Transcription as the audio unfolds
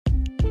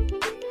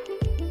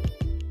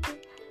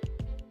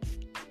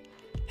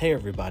Hey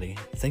everybody,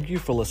 thank you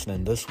for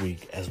listening this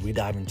week as we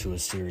dive into a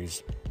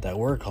series that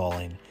we're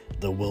calling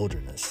The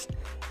Wilderness,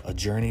 a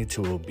journey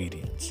to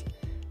obedience,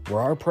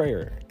 where our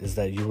prayer is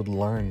that you would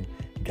learn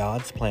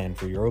God's plan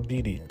for your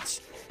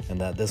obedience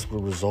and that this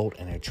will result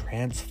in a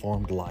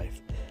transformed life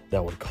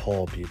that would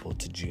call people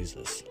to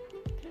Jesus.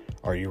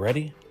 Are you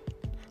ready?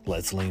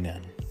 Let's lean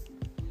in.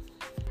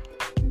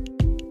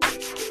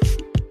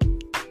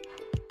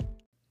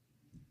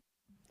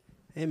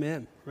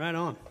 Amen. Right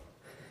on.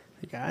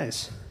 Hey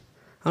guys,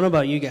 I don't know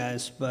about you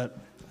guys, but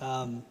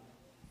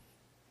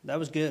that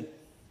was good,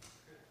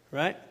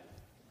 right?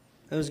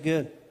 That was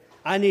good.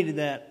 I needed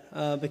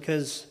that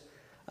because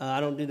I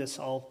don't do this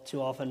all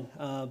too often,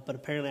 but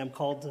apparently I'm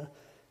called to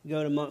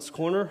go to Moncks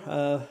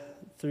Corner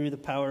through the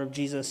power of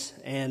Jesus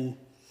and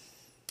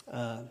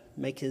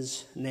make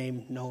his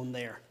name known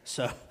there.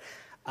 So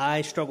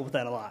I struggle with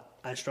that a lot.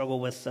 I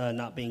struggle with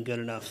not being good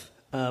enough,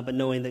 but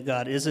knowing that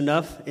God is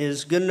enough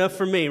is good enough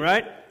for me,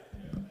 right?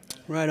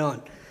 Right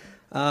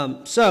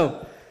on.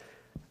 So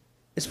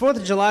it's 4th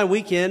of July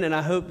weekend, and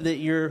I hope that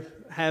you're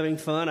having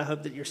fun. I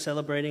hope that you're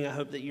celebrating. I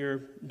hope that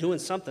you're doing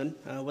something,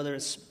 whether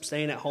it's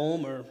staying at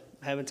home or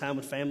having time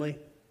with family.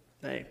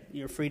 Hey,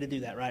 you're free to do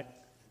that, right?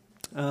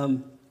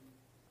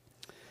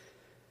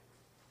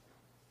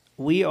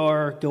 We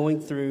are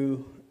going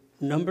through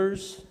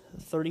Numbers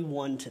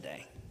 31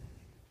 today.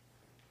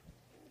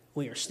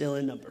 We are still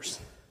in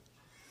Numbers.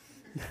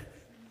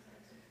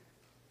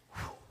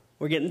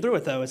 We're getting through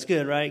it, though. It's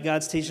good, right?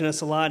 God's teaching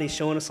us a lot. He's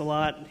showing us a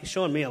lot. He's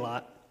showing me a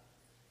lot.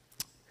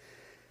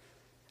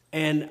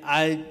 And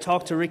I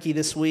talked to Ricky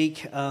this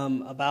week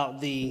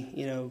about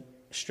the,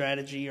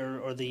 strategy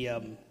or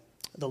the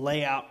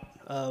layout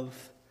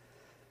of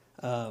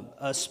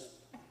us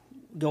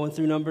going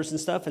through Numbers and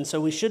stuff. And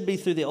so we should be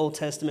through the Old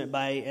Testament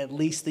by at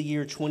least the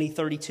year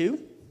 2032.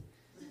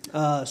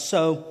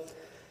 So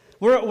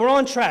we're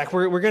on track.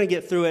 We're going to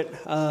get through it.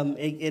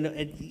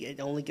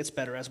 It only gets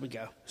better as we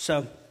go.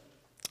 So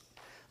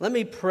let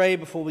me pray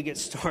before we get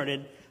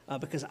started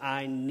because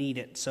I need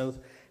it. So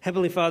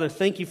Heavenly Father,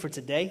 thank you for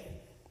today.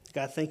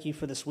 God, thank you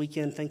for this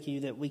weekend. Thank you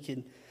that we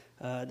can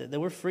that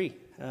we're free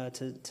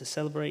to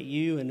celebrate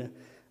you and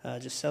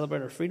just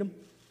celebrate our freedom.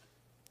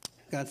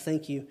 God,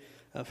 thank you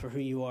for who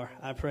you are.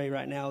 I pray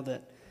right now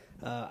that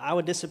I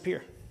would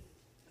disappear.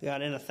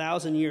 God, in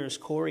 1,000 years,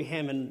 Corey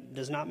Hammond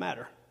does not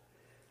matter.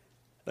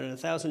 But in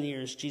 1,000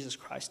 years, Jesus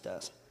Christ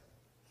does.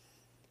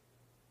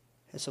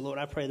 And so, Lord,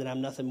 I pray that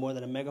I'm nothing more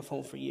than a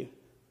megaphone for you.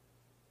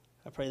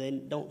 I pray they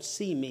don't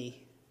see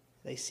me,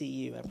 they see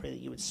you. I pray that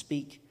you would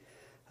speak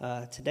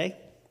today.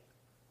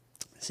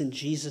 It's in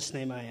Jesus'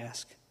 name I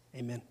ask.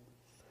 Amen.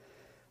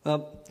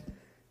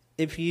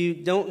 If you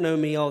don't know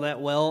me all that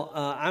well,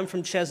 I'm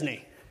from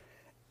Chesney,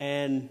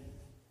 and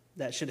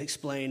that should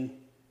explain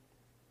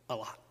a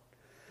lot.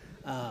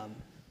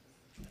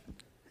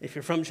 If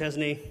you're from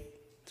Chesney,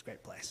 it's a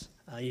great place.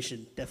 You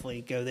should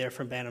definitely go there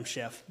from Bantam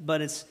Chef.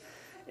 But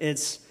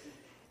it's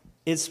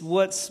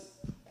what's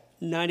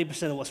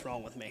 90% of what's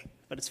wrong with me,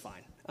 but it's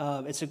fine.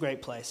 It's a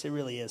great place. It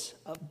really is.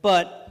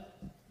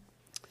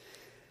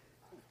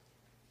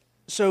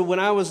 So when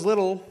I was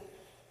little,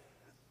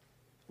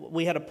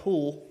 we had a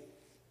pool,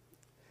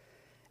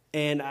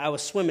 and I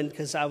was swimming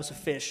because I was a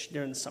fish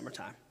during the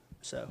summertime.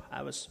 So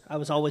I was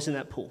always in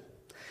that pool.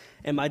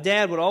 And my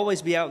dad would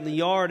always be out in the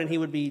yard, and he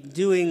would be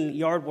doing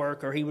yard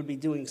work, or he would be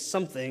doing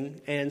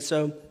something. And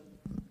so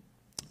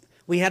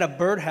we had a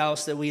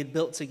birdhouse that we had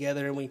built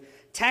together, and we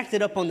tacked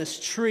it up on this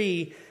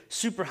tree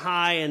super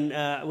high,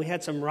 and we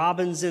had some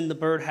robins in the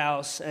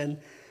birdhouse, and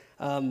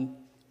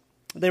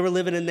they were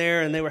living in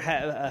there, and they were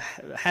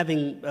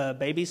having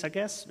babies, I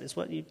guess, is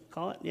what you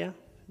call it, yeah?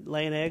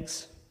 Laying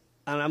eggs.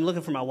 I'm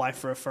looking for my wife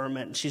for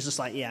affirmation, and she's just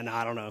like, yeah, no,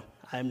 I don't know.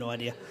 I have no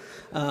idea.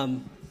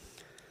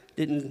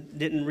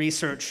 Didn't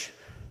research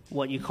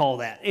what you call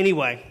that.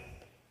 Anyway,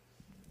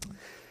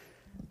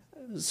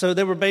 so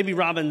there were baby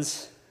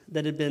robins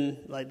that had been,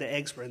 like the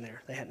eggs were in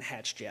there. They hadn't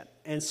hatched yet.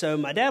 And so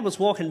my dad was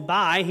walking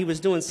by. He was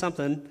doing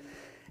something,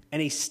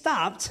 and he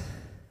stopped,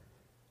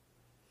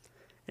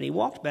 and he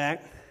walked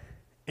back,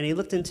 and he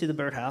looked into the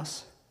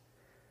birdhouse,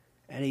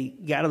 and he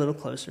got a little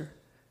closer,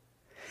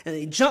 and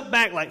he jumped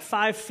back like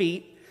 5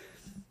 feet,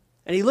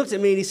 and he looked at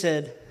me, and he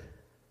said,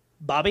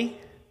 Bobby,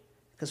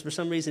 because for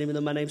some reason, even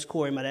though my name's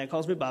Corey, my dad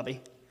calls me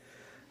Bobby.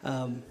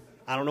 I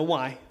don't know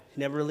why.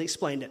 He never really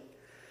explained it.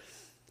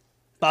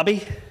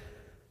 Bobby,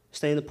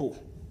 stay in the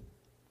pool.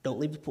 Don't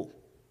leave the pool.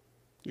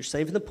 You're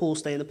safe in the pool.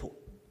 Stay in the pool.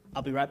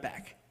 I'll be right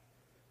back.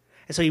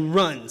 And so he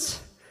runs,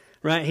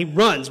 right? He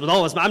runs with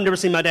all his might. I've never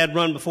seen my dad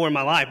run before in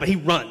my life, but he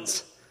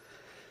runs.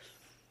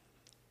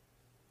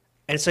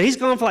 And so he's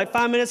gone for like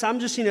 5 minutes. I'm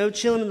just,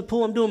 chilling in the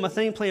pool. I'm doing my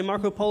thing, playing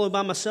Marco Polo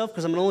by myself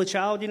because I'm an only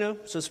child,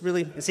 So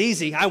it's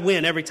easy. I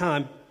win every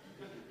time.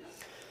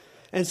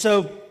 And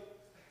so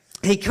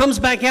he comes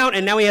back out,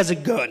 and now he has a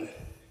gun.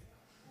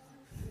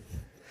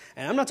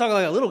 And I'm not talking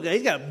like a little gun.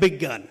 He's got a big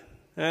gun.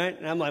 All right?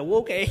 And I'm like, well,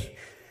 okay.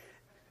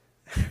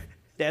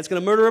 Dad's going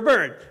to murder a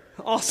bird.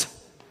 Awesome.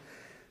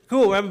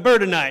 Cool, we're having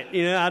bird tonight.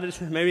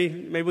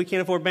 Maybe we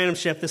can't afford Bantam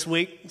Chef this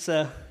week,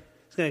 so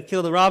It's going to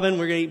kill the robin.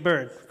 We're going to eat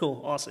bird.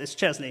 Cool. Awesome. It's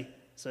Chesney.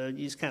 So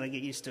you just kind of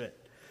get used to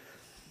it.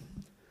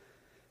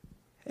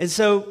 And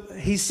so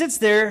he sits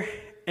there,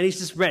 and he's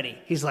just ready.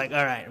 He's like,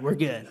 all right, we're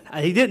good.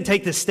 He didn't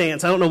take this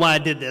stance. I don't know why I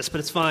did this, but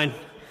it's fine.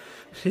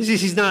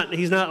 He's not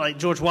like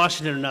George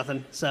Washington or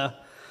nothing. So,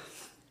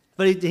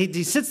 but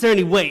he sits there and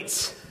he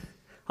waits.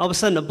 All of a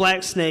sudden, a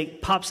black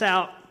snake pops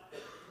out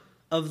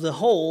of the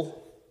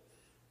hole,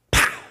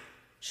 pow,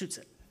 shoots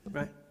it,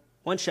 right?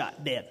 One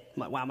shot, dead.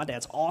 I'm like, wow, my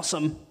dad's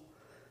awesome,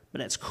 but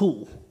that's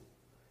cool.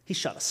 He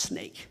shot a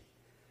snake.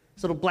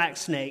 This little black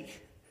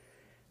snake.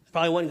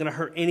 Probably wasn't going to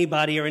hurt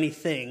anybody or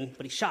anything,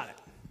 but he shot it.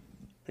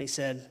 And he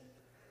said,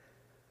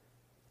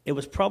 it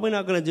was probably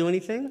not going to do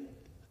anything,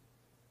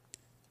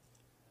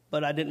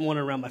 but I didn't want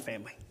it around my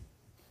family,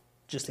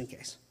 just in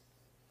case.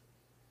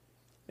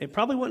 It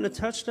probably wouldn't have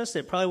touched us.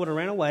 It probably would have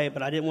ran away,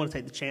 but I didn't want to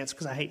take the chance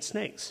because I hate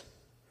snakes.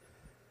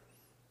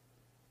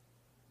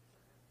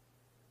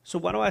 So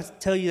why do I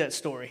tell you that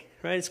story,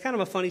 right? It's kind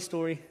of a funny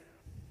story.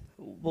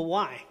 But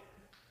why?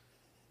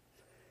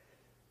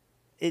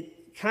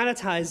 It kind of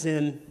ties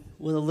in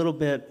with a little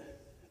bit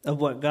of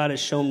what God has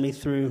shown me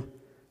through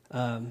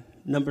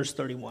Numbers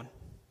 31.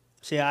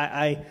 See,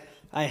 I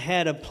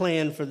had a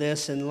plan for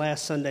this, and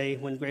last Sunday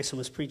when Grayson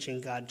was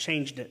preaching, God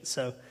changed it.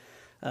 So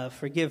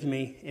forgive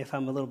me if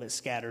I'm a little bit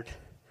scattered.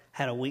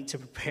 Had a week to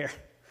prepare.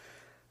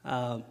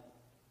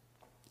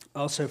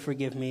 Also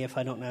forgive me if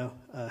I don't know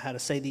how to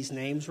say these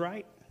names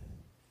right.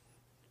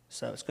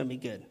 So it's going to be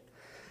good.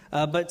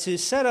 But to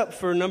set up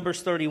for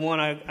Numbers 31,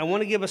 I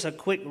want to give us a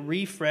quick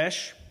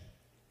refresh.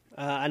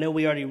 I know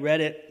we already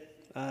read it.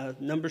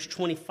 Numbers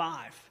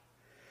 25.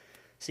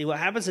 See, what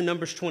happens in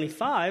Numbers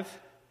 25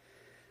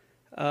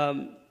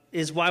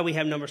 is why we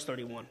have Numbers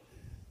 31.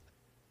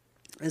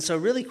 And so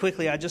really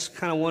quickly, I just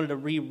kind of wanted to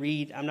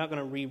reread. I'm not going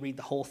to reread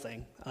the whole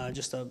thing,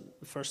 just the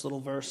first little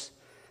verse,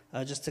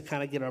 just to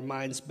kind of get our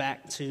minds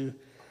back to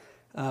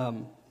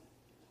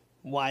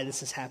why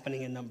this is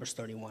happening in Numbers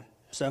 31.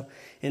 So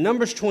in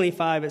Numbers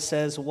 25, it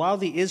says, while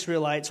the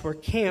Israelites were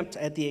camped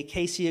at the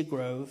acacia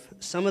grove,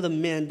 some of the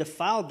men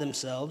defiled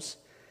themselves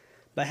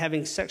by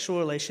having sexual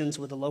relations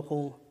with the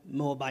local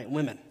Moabite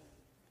women.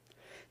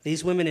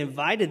 These women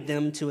invited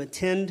them to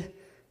attend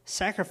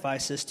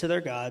sacrifices to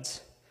their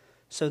gods,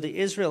 so the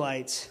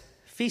Israelites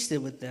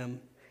feasted with them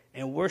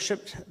and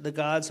worshipped the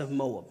gods of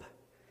Moab.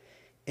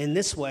 In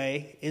this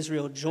way,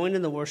 Israel joined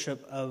in the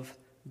worship of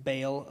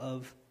Baal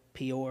of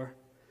Peor,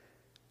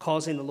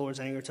 causing the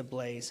Lord's anger to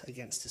blaze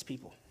against his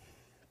people.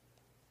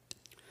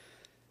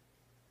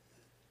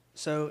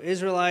 So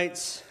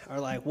Israelites are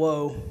like,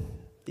 whoa,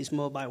 these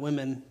Moabite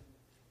women,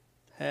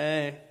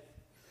 hey,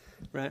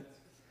 right?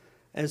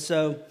 And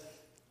so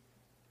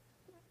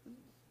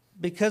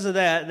because of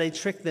that, they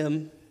tricked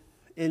them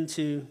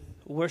into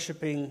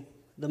worshiping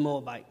the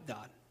Moabite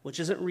god, which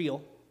isn't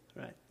real,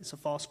 right? It's a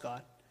false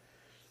god.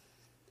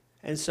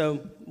 And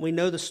so we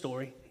know the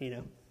story,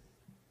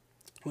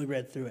 we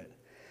read through it.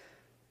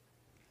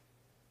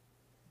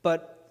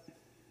 But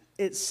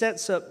it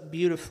sets up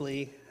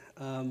beautifully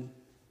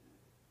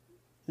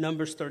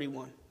Numbers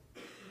 31.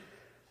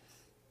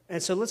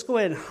 And so let's go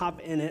ahead and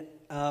hop in it.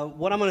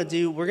 What I'm going to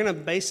do, we're going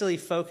to basically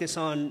focus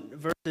on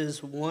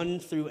verses 1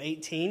 through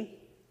 18.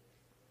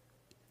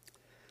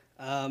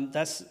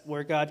 That's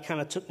where God kind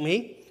of took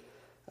me.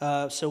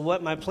 So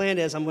what my plan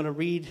is, I'm going to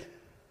read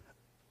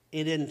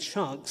it in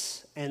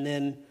chunks and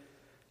then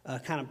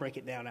kind of break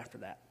it down after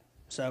that.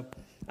 So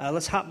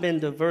let's hop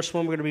into verse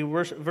 1. We're going to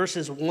be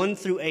verses 1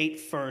 through 8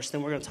 first,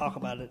 and we're going to talk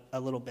about it a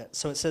little bit.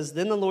 So it says,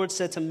 then the Lord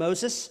said to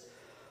Moses,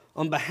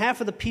 on behalf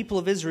of the people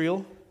of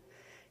Israel,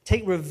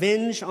 take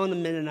revenge on the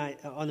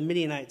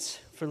Midianites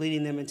for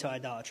leading them into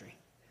idolatry.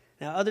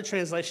 Now, other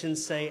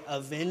translations say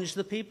avenge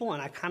the people,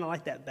 and I kind of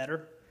like that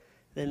better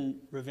than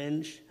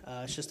revenge.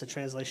 It's just a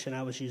translation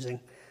I was using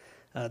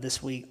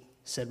this week,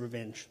 said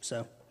revenge.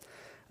 So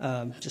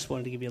just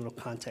wanted to give you a little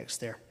context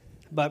there.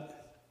 But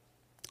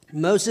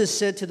Moses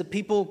said to the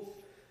people,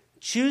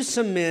 choose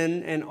some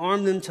men and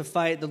arm them to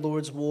fight the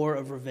Lord's war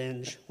of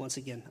revenge, once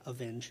again,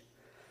 avenge,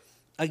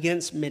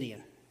 against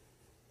Midian.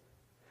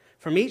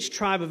 From each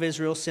tribe of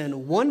Israel,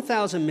 send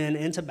 1,000 men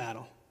into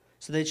battle.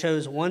 So they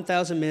chose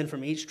 1,000 men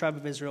from each tribe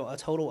of Israel, a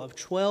total of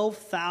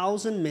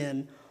 12,000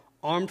 men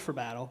armed for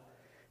battle.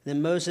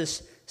 Then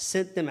Moses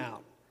sent them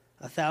out,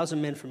 1,000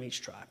 men from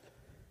each tribe.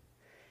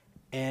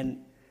 And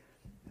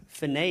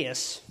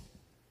Phinehas,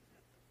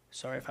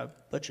 sorry if I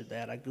butchered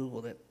that, I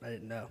Googled it, I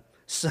didn't know,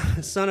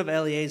 son of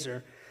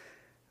Eleazar,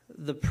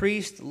 the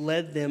priest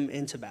led them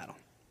into battle.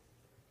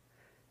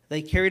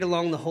 They carried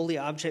along the holy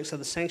objects of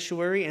the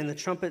sanctuary and the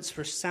trumpets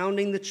for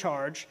sounding the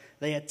charge.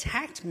 They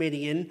attacked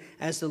Midian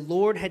as the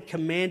Lord had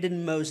commanded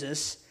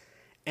Moses,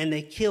 and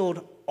they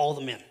killed all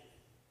the men.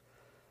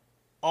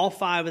 All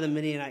 5 of the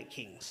Midianite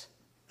kings,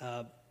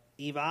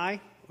 Evi,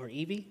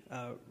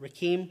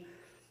 Rekem,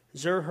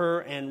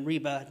 Zerher, and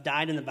Reba,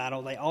 died in the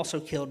battle. They also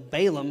killed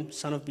Balaam,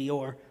 son of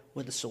Beor,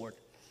 with the sword.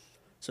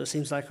 So it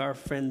seems like our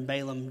friend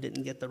Balaam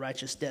didn't get the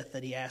righteous death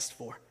that he asked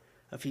for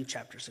a few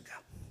chapters ago,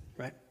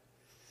 right?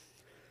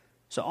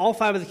 So all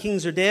 5 of the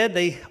kings are dead.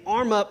 They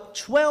arm up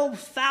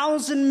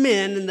 12,000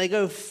 men, and they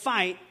go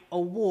fight a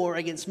war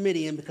against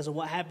Midian because of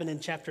what happened in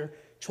chapter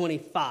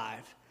 25.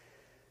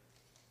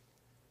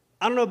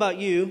 I don't know about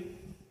you,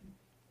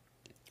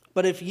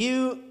 but if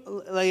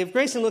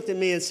Grayson looked at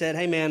me and said,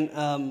 hey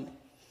man,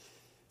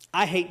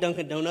 I hate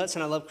Dunkin' Donuts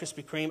and I love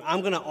Krispy Kreme,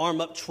 I'm going to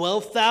arm up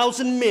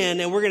 12,000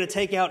 men and we're going to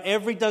take out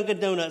every Dunkin'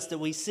 Donuts that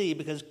we see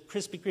because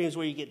Krispy Kreme is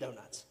where you get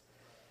donuts.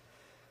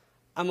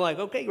 I'm like,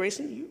 okay,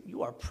 Grayson,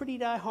 you are pretty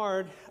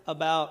diehard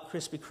about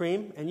Krispy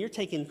Kreme, and you're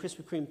taking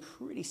Krispy Kreme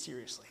pretty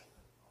seriously.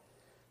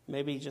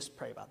 Maybe just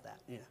pray about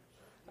that. Yeah.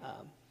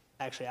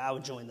 Actually, I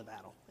would join the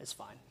battle. It's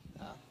fine.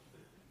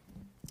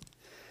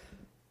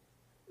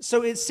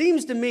 So it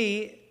seems to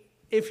me,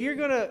 if you're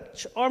going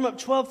to arm up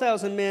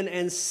 12,000 men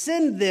and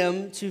send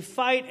them to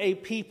fight a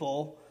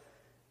people,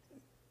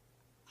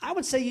 I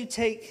would say you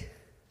take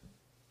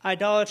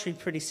idolatry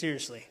pretty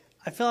seriously.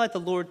 I feel like the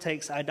Lord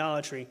takes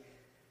idolatry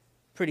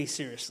pretty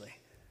seriously,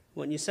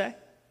 wouldn't you say?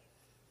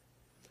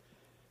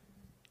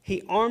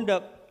 He armed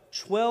up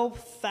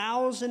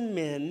 12,000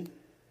 men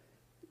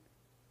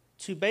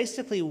to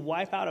basically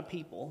wipe out a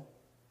people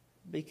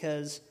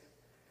because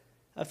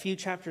a few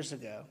chapters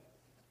ago,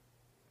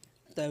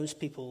 those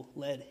people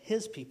led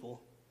his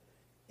people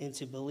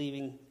into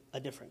believing a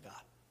different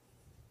God.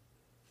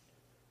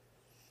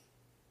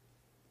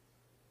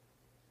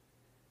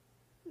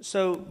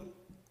 So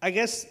I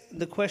guess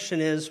the question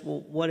is,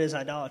 well, what is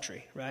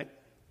idolatry, right?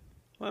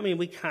 Well, I mean,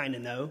 we kind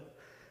of know,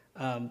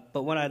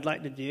 but what I'd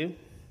like to do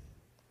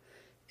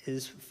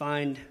is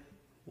find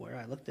where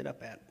I looked it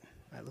up at.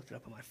 I looked it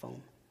up on my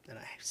phone, and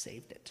I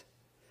saved it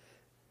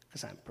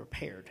because I'm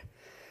prepared.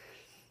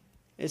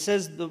 It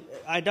says the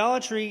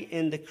idolatry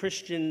in the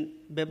Christian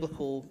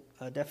biblical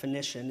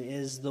definition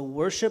is the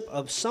worship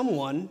of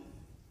someone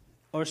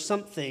or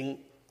something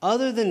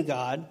other than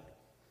God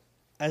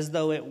as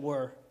though it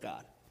were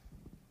God.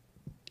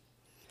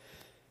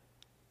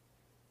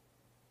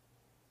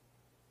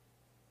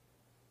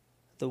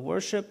 The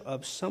worship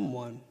of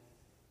someone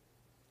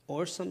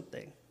or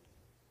something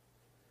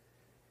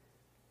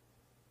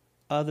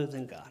other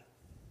than God,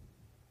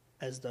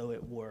 as though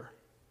it were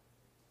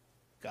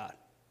God.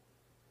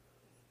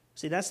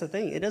 See, that's the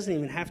thing. It doesn't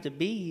even have to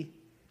be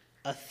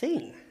a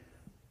thing.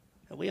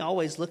 We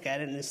always look at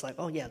it and it's like,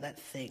 oh yeah, that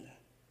thing.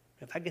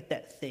 If I get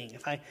that thing,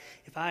 if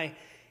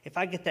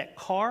I get that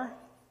car,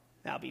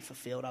 I'll be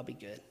fulfilled. I'll be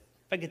good.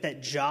 If I get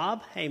that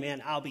job, hey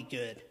man, I'll be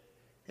good.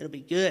 It'll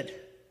be good.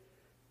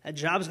 That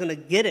job's going to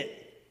get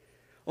it.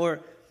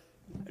 Or,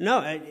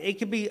 no, it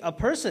could be a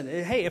person.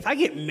 Hey, if I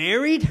get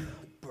married,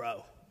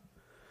 bro,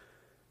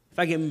 if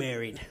I get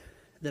married,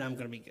 then I'm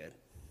going to be good.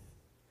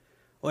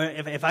 Or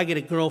if I get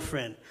a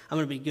girlfriend, I'm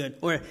going to be good.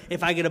 Or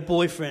if I get a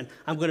boyfriend,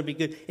 I'm going to be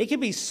good. It could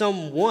be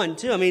someone,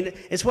 too. I mean,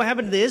 it's what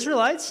happened to the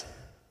Israelites.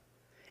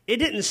 It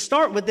didn't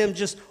start with them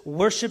just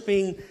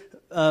worshiping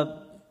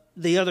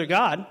the other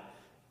God.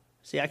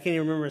 See, I can't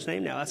even remember his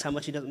name now. That's how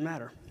much he doesn't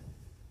matter.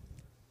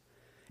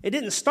 It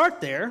didn't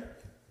start there.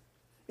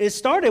 It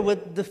started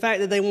with the fact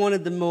that they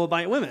wanted the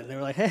Moabite women. They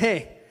were like,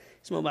 hey,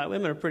 these Moabite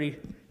women are pretty.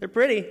 They're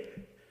pretty.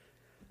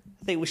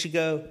 I think we should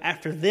go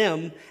after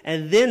them.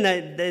 And then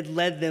that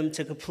led them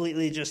to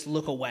completely just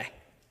look away.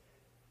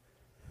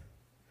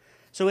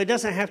 So it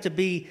doesn't have to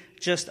be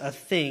just a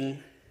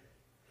thing.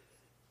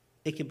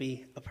 It can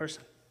be a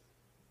person.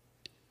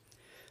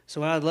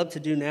 So what I'd love to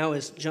do now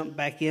is jump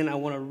back in. I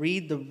want to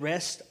read the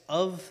rest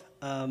of,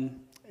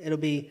 it'll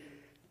be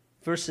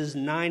verses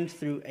 9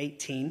 through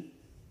 18.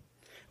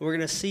 We're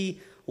going to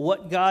see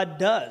what God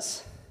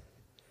does,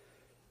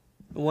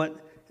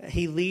 what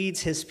he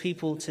leads his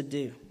people to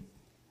do.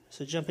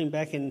 So jumping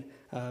back in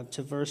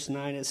to verse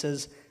 9, it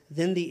says,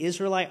 Then the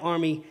Israelite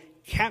army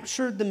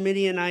captured the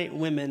Midianite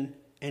women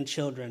and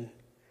children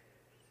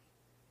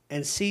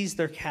and seized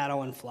their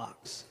cattle and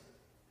flocks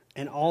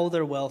and all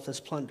their wealth as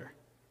plunder.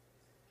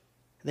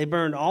 They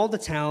burned all the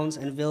towns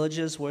and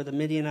villages where the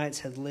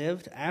Midianites had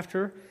lived.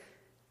 After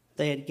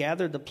they had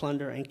gathered the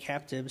plunder and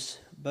captives,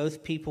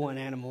 both people and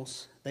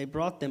animals, they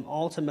brought them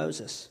all to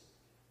Moses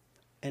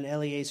and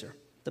Eleazar,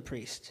 the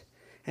priest,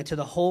 and to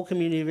the whole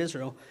community of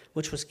Israel,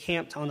 which was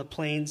camped on the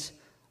plains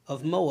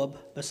of Moab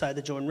beside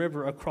the Jordan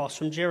River across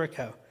from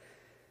Jericho.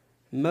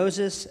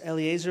 Moses,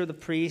 Eleazar, the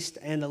priest,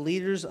 and the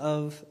leaders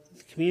of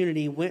the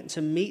community went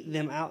to meet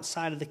them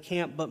outside of the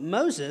camp, but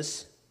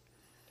Moses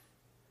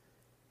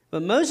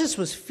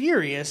was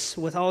furious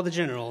with all the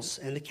generals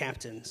and the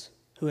captains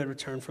who had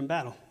returned from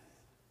battle.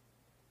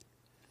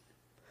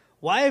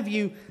 Why have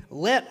you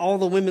let all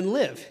the women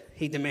live?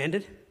 He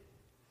demanded.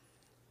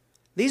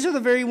 These are the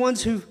very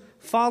ones who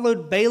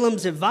followed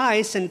Balaam's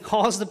advice and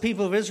caused the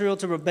people of Israel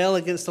to rebel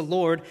against the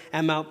Lord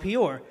at Mount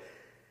Peor.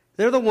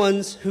 They're the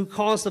ones who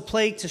caused the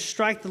plague to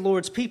strike the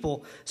Lord's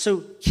people.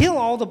 So kill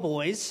all the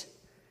boys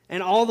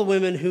and all the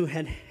women who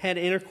had had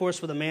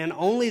intercourse with a man.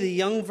 Only the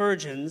young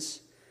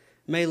virgins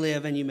may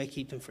live, and you may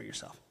keep them for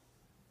yourself.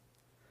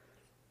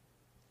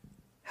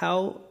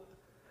 How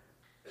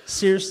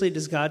seriously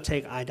does God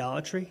take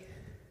idolatry?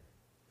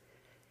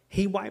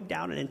 He wiped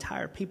out an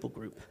entire people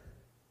group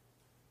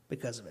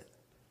because of it.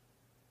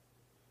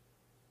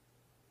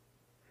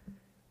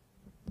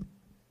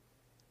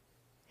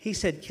 He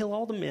said, kill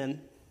all the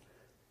men,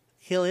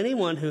 kill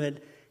anyone who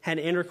had had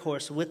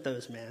intercourse with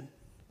those men.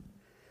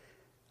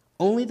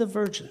 Only the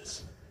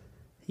virgins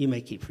you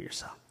may keep for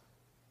yourself.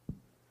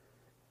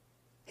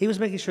 He was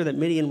making sure that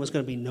Midian was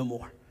going to be no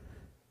more.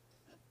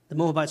 The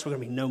Moabites were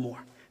going to be no more.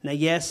 Now,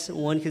 yes,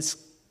 one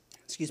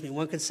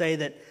could say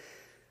that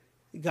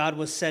God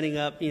was setting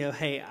up,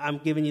 hey, I'm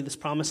giving you this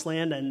promised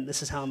land, and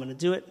this is how I'm going to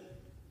do it.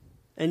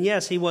 And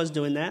yes, he was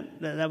doing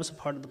that. That was a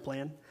part of the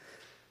plan.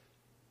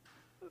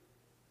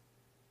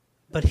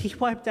 But he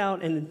wiped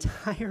out an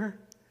entire,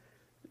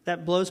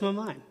 that blows my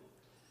mind.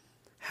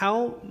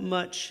 How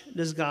much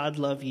does God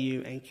love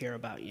you and care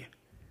about you?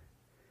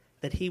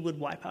 That he would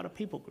wipe out a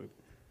people group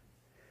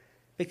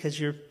because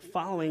you're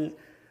following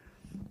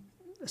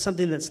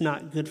something that's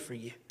not good for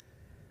you.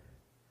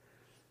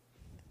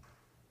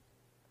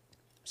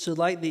 So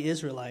like the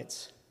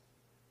Israelites,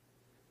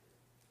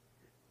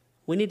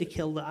 we need to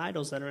kill the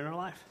idols that are in our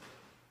life.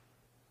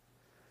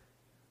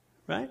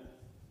 Right?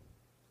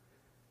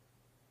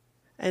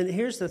 And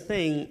here's the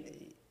thing,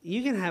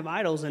 you can have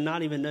idols and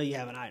not even know you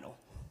have an idol.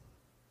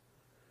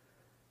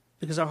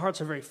 Because our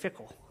hearts are very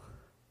fickle.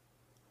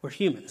 We're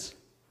humans.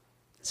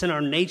 It's in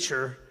our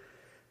nature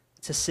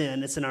to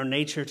sin. It's in our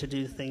nature to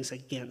do things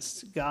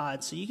against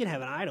God. So you can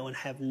have an idol and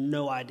have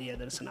no idea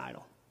that it's an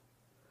idol.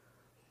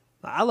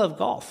 I love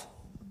golf.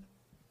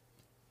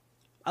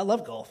 I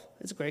love golf.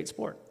 It's a great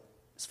sport.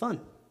 It's fun.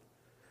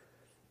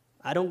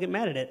 I don't get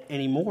mad at it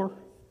anymore.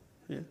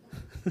 Yeah.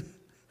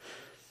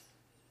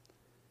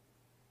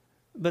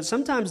 But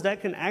sometimes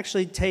that can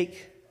actually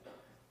take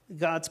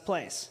God's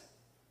place.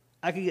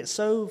 I could get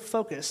so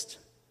focused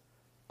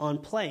on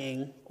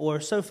playing or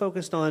so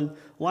focused on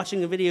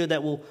watching a video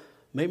that will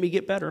make me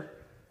get better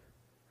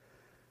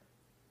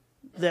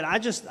that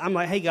I'm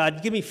like, hey,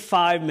 God, give me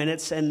 5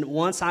 minutes, and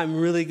once I'm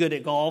really good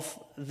at golf,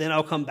 then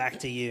I'll come back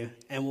to you,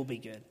 and we'll be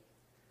good.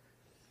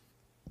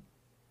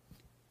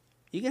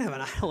 You can have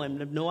an idol and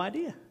have no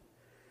idea.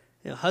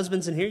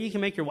 Husbands in here, you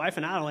can make your wife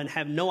an idol and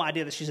have no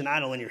idea that she's an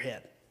idol in your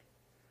head.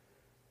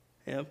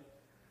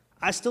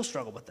 I still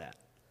struggle with that.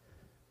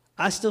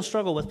 I still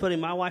struggle with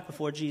putting my wife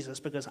before Jesus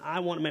because I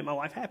want to make my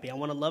wife happy. I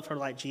want to love her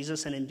like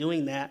Jesus, and in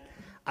doing that,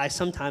 I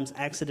sometimes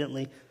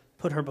accidentally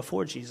put her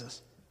before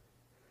Jesus.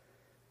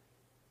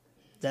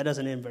 That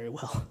doesn't end very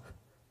well.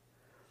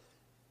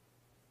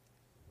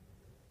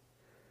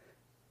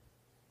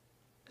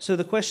 So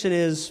the question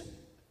is,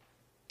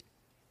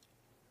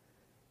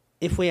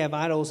 if we have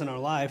idols in our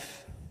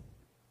life,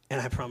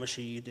 and I promise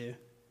you, you do,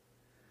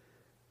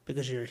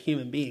 because you're a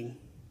human being,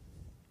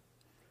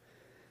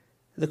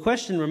 the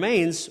question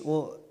remains,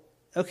 well,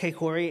 okay,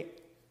 Corey,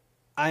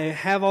 I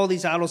have all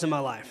these idols in my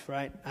life,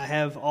 right? I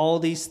have all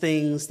these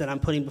things that I'm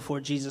putting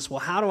before Jesus. Well,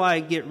 how do I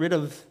get rid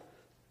of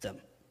them?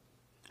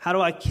 How do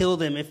I kill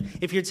them?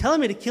 If you're telling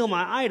me to kill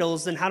my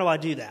idols, then how do I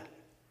do that?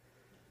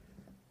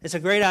 It's a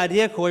great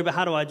idea, Corey, but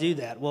how do I do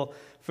that? Well,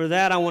 for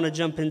that, I want to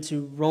jump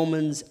into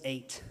Romans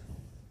 8.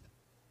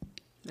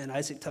 And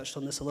Isaac touched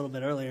on this a little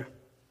bit earlier.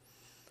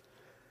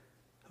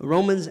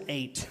 Romans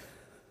 8.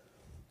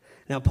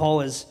 Now,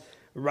 Paul is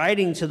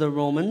writing to the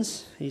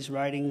Romans. He's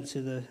writing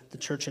to the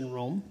church in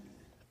Rome.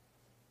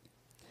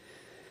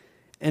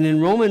 And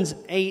in Romans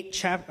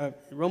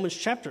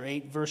chapter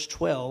 8, verse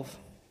 12,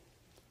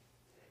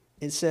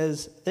 it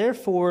says,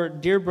 "Therefore,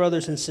 dear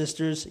brothers and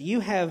sisters, you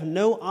have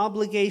no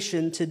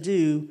obligation to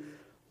do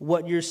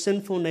what your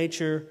sinful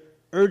nature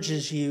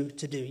urges you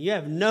to do." You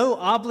have no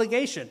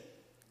obligation.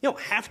 You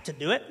don't have to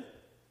do it.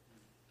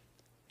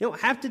 You don't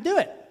have to do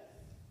it.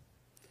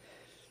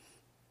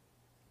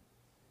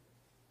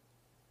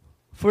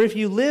 For if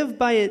you live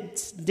by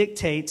its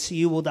dictates,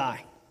 you will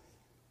die.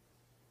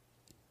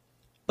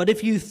 But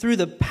if you, through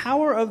the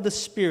power of the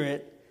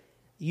Spirit,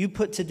 you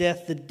put to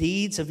death the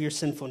deeds of your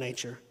sinful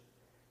nature,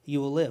 you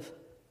will live.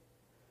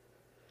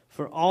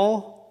 For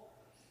all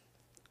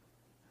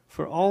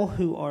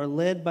who are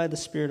led by the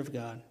Spirit of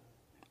God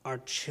are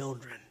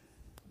children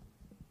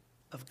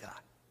of God.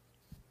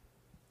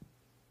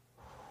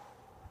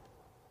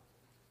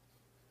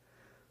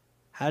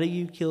 How do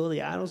you kill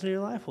the idols in your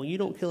life? Well, you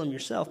don't kill them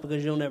yourself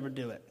because you'll never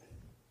do it.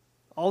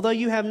 Although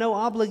you have no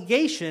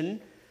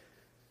obligation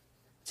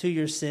to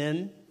your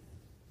sin,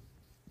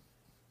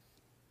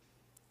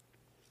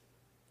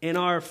 in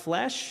our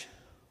flesh,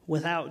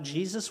 without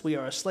Jesus, we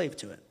are a slave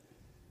to it.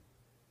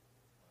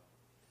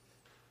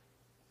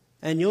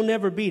 And you'll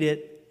never beat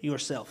it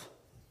yourself.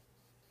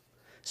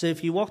 So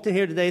if you walked in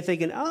here today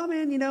thinking, oh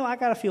man, I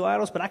got a few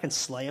idols, but I can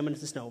slay them and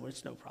it's no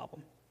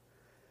problem.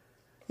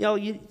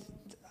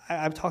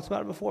 I've talked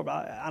about it before,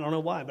 but I don't know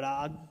why, but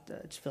I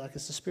just feel like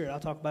it's the Spirit. I'll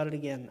talk about it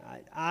again.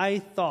 I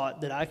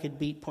thought that I could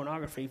beat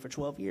pornography for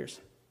 12 years.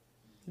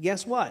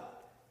 Guess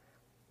what?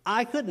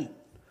 I couldn't.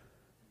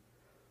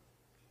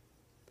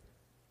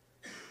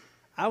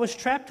 I was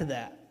trapped to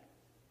that.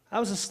 I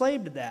was a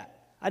slave to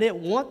that. I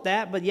didn't want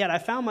that, but yet I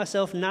found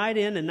myself night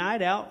in and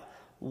night out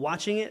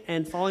watching it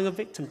and falling a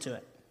victim to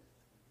it.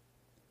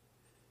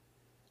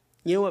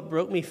 You know what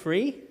broke me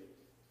free?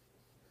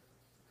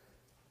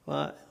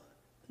 Well,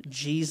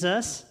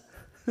 Jesus.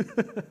 I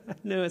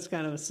know it's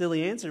kind of a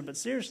silly answer, but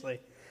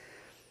seriously.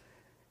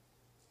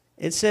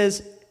 It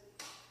says,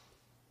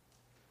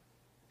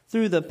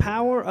 through the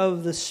power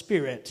of the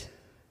Spirit,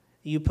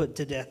 you put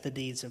to death the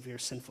deeds of your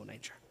sinful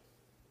nature.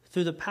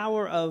 Through the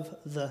power of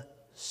the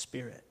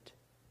Spirit.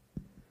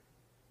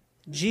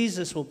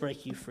 Jesus will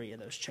break you free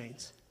of those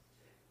chains.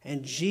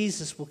 And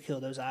Jesus will kill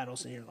those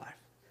idols in your life.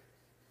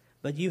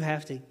 But you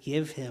have to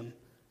give him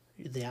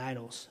the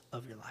idols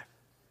of your life.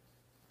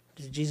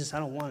 Jesus, I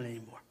don't want it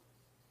anymore.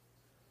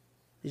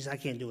 Jesus, I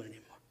can't do it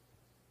anymore.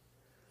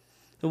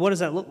 So what does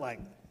that look like?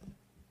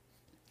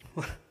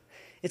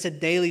 It's a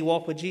daily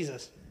walk with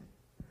Jesus.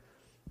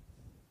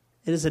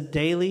 It is a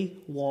daily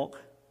walk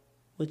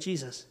with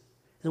Jesus.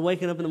 And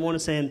waking up in the morning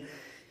saying,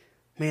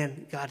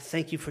 man, God,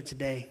 thank you for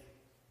today.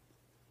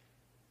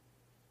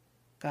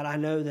 God, I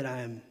know that I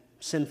am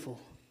sinful.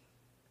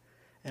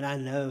 And I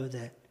know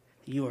that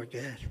you are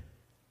good.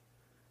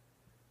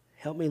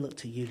 Help me look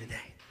to you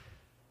today.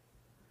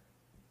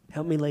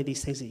 Help me lay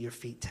these things at your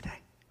feet today.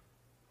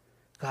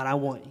 God, I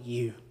want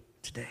you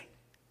today.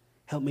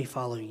 Help me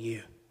follow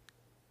you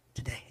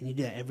today. And you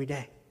do that every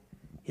day.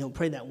 You don't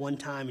pray that one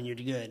time and you're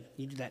good.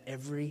 You do that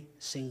every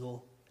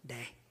single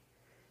day.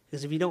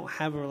 Because if you don't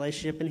have a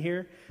relationship in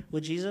here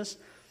with Jesus,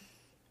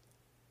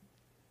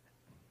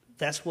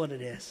 that's what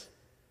it is.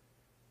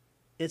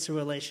 It's a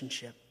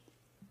relationship.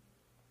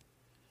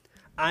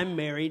 I'm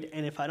married,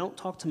 and if I don't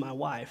talk to my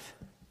wife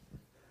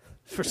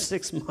for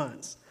 6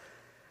 months,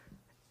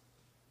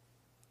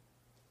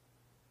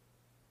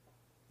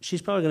 she's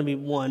probably going to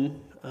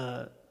be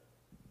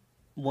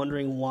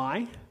wondering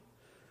why.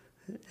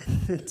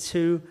 And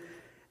 2,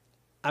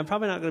 I'm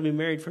probably not going to be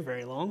married for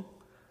very long.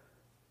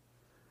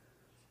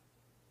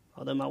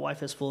 Although my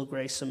wife is full of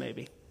grace, so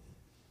maybe.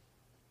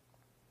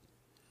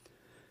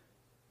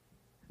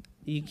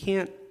 You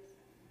can't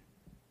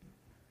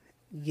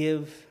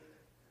give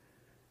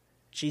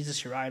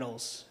Jesus your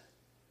idols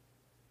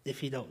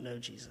if you don't know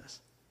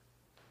Jesus.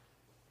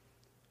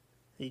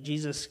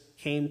 Jesus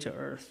came to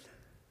earth.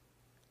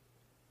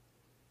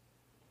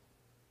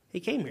 He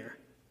came here.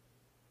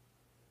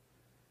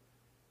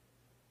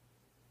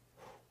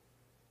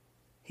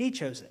 He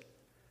chose it.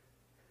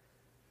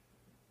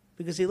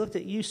 Because he looked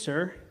at you,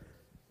 sir.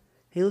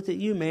 He looked at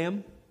you,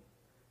 ma'am.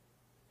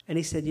 And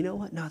he said, you know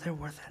what? No, they're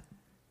worth it.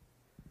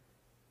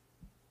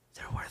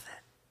 They're worth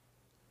it.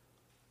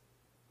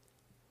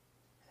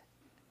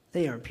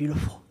 They are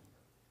beautiful.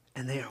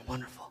 And they are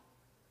wonderful.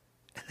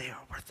 And they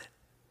are worth it.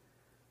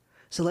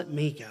 So let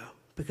me go.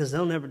 Because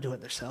they'll never do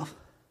it themselves.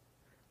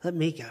 Let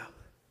me go.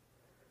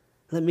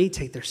 Let me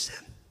take their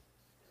sin.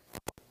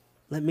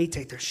 Let me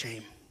take their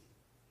shame.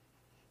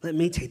 Let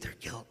me take their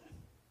guilt.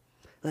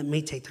 Let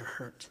me take their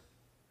hurt.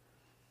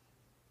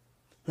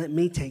 Let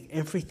me take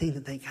everything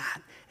that they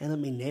got and let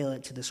me nail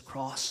it to this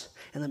cross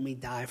and let me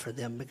die for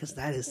them, because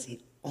that is the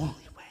only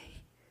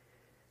way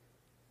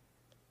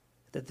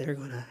that they're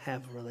going to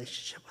have a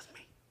relationship with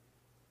me.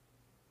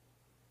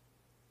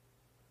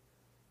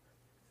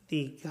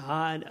 The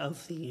God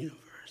of the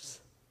universe,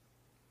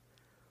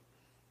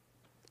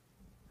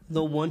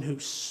 the one who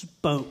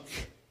spoke.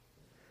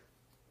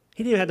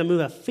 He didn't even have to move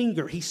a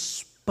finger. He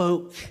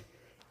spoke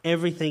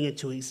everything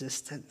into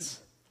existence.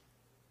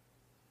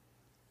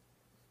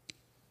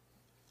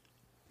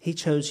 He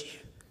chose you.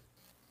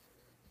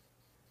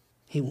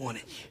 He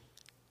wanted you.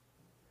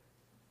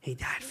 He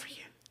died for you.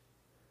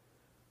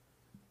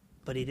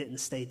 But he didn't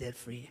stay dead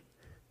for you.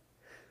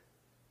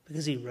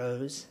 Because he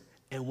rose,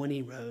 and when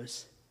he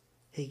rose,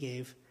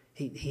 he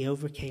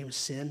overcame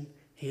sin,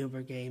 he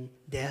overcame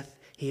death,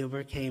 he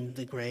overcame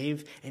the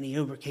grave, and he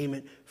overcame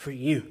it for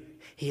you.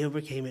 He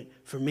overcame it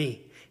for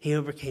me. He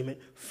overcame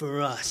it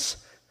for us.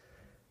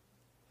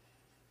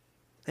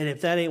 And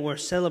if that ain't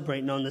worth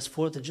celebrating on this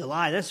 4th of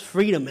July, that's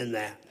freedom in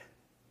that.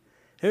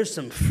 There's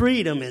some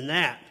freedom in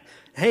that.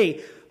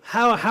 Hey,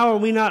 how are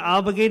we not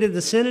obligated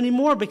to sin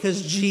anymore?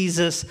 Because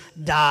Jesus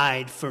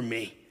died for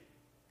me.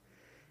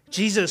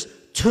 Jesus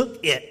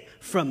took it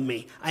from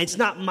me. It's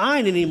not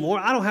mine anymore.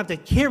 I don't have to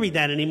carry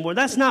that anymore.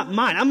 That's not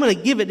mine. I'm going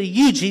to give it to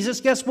you,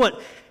 Jesus. Guess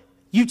what?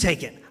 You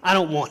take it. I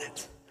don't want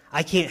it.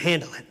 I can't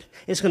handle it.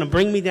 It's going to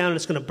bring me down and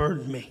it's going to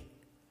burden me.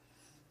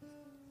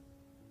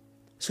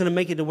 It's going to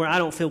make it to where I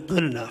don't feel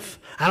good enough.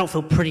 I don't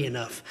feel pretty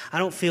enough. I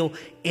don't feel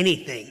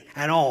anything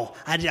at all.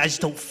 I just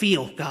don't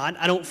feel, God.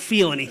 I don't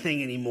feel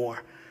anything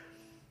anymore.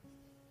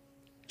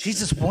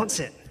 Jesus wants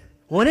it.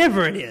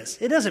 Whatever it is.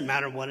 It doesn't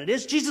matter what it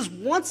is. Jesus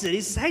wants it.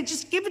 He says, hey,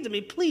 just give it to me,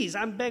 please.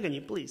 I'm begging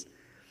you, please.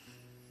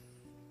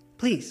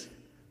 Please.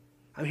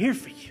 I'm here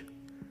for you.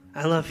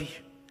 I love you.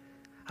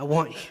 I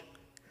want you.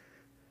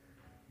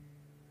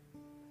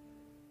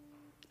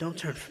 Don't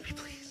turn from me,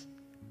 please.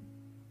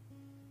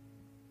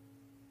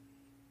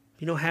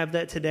 If you don't have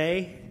that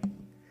today,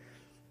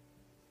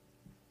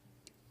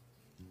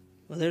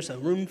 well, there's a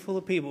room full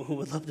of people who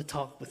would love to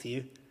talk with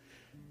you,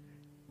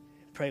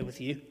 pray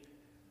with you.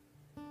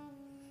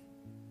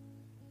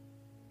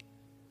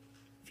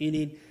 If you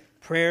need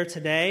prayer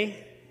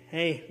today,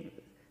 hey,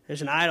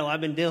 There's an idol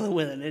I've been dealing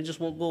with and it just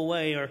won't go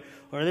away. Or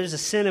there's a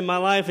sin in my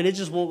life and it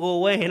just won't go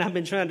away and I've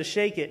been trying to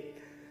shake it.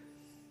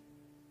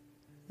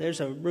 There's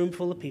a room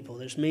full of people.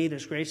 There's me,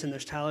 there's Grayson,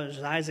 there's Tyler,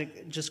 there's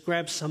Isaac. Just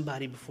grab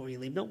somebody before you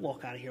leave. Don't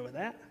walk out of here with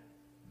that.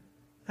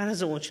 God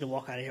doesn't want you to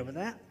walk out of here with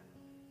that.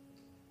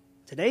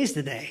 Today's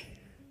the day.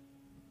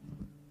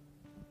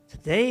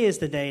 Today is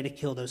the day to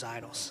kill those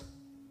idols.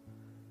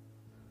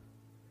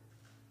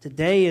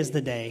 Today is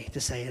the day to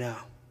say, no,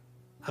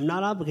 I'm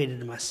not obligated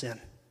to my sin.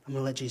 I'm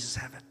going to let Jesus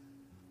have it.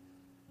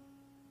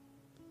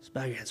 Just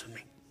bow your heads with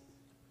me.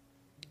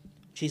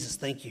 Jesus,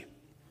 thank you.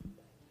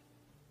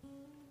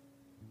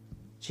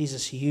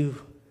 Jesus,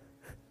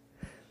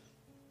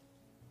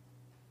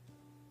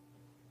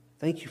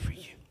 thank you for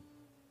you.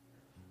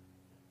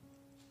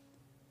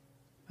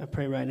 I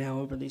pray right now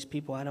over these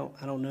people. I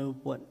don't know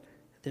what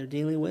they're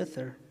dealing with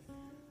or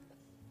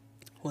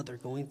what they're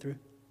going through.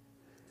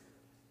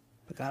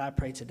 But God, I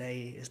pray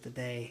today is the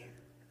day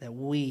that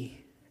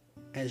we,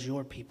 as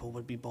your people,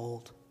 would be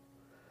bold.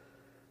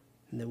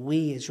 And that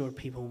we, as your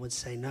people, would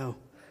say, no,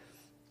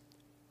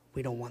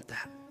 we don't want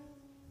that.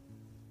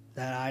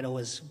 That idol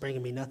is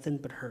bringing me nothing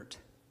but hurt.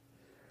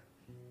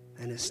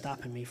 And is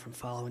stopping me from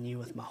following you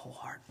with my whole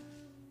heart.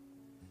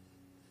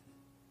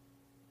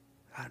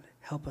 God,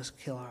 help us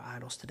kill our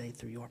idols today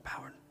through your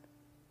power.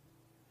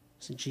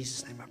 It's in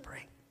Jesus' name I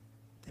pray.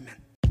 Amen.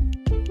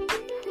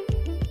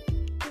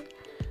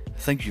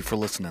 Thank you for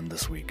listening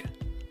this week.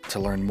 To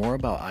learn more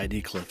about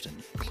ID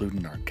Clifton,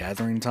 including our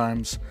gathering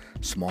times,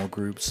 small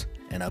groups,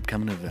 and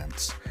upcoming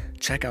events,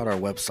 check out our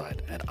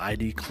website at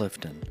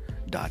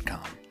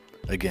idclifton.com.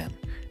 Again,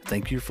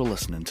 thank you for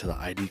listening to the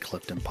ID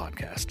Clifton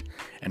podcast.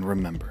 And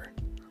remember,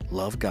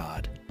 love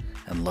God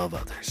and love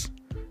others.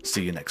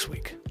 See you next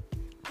week.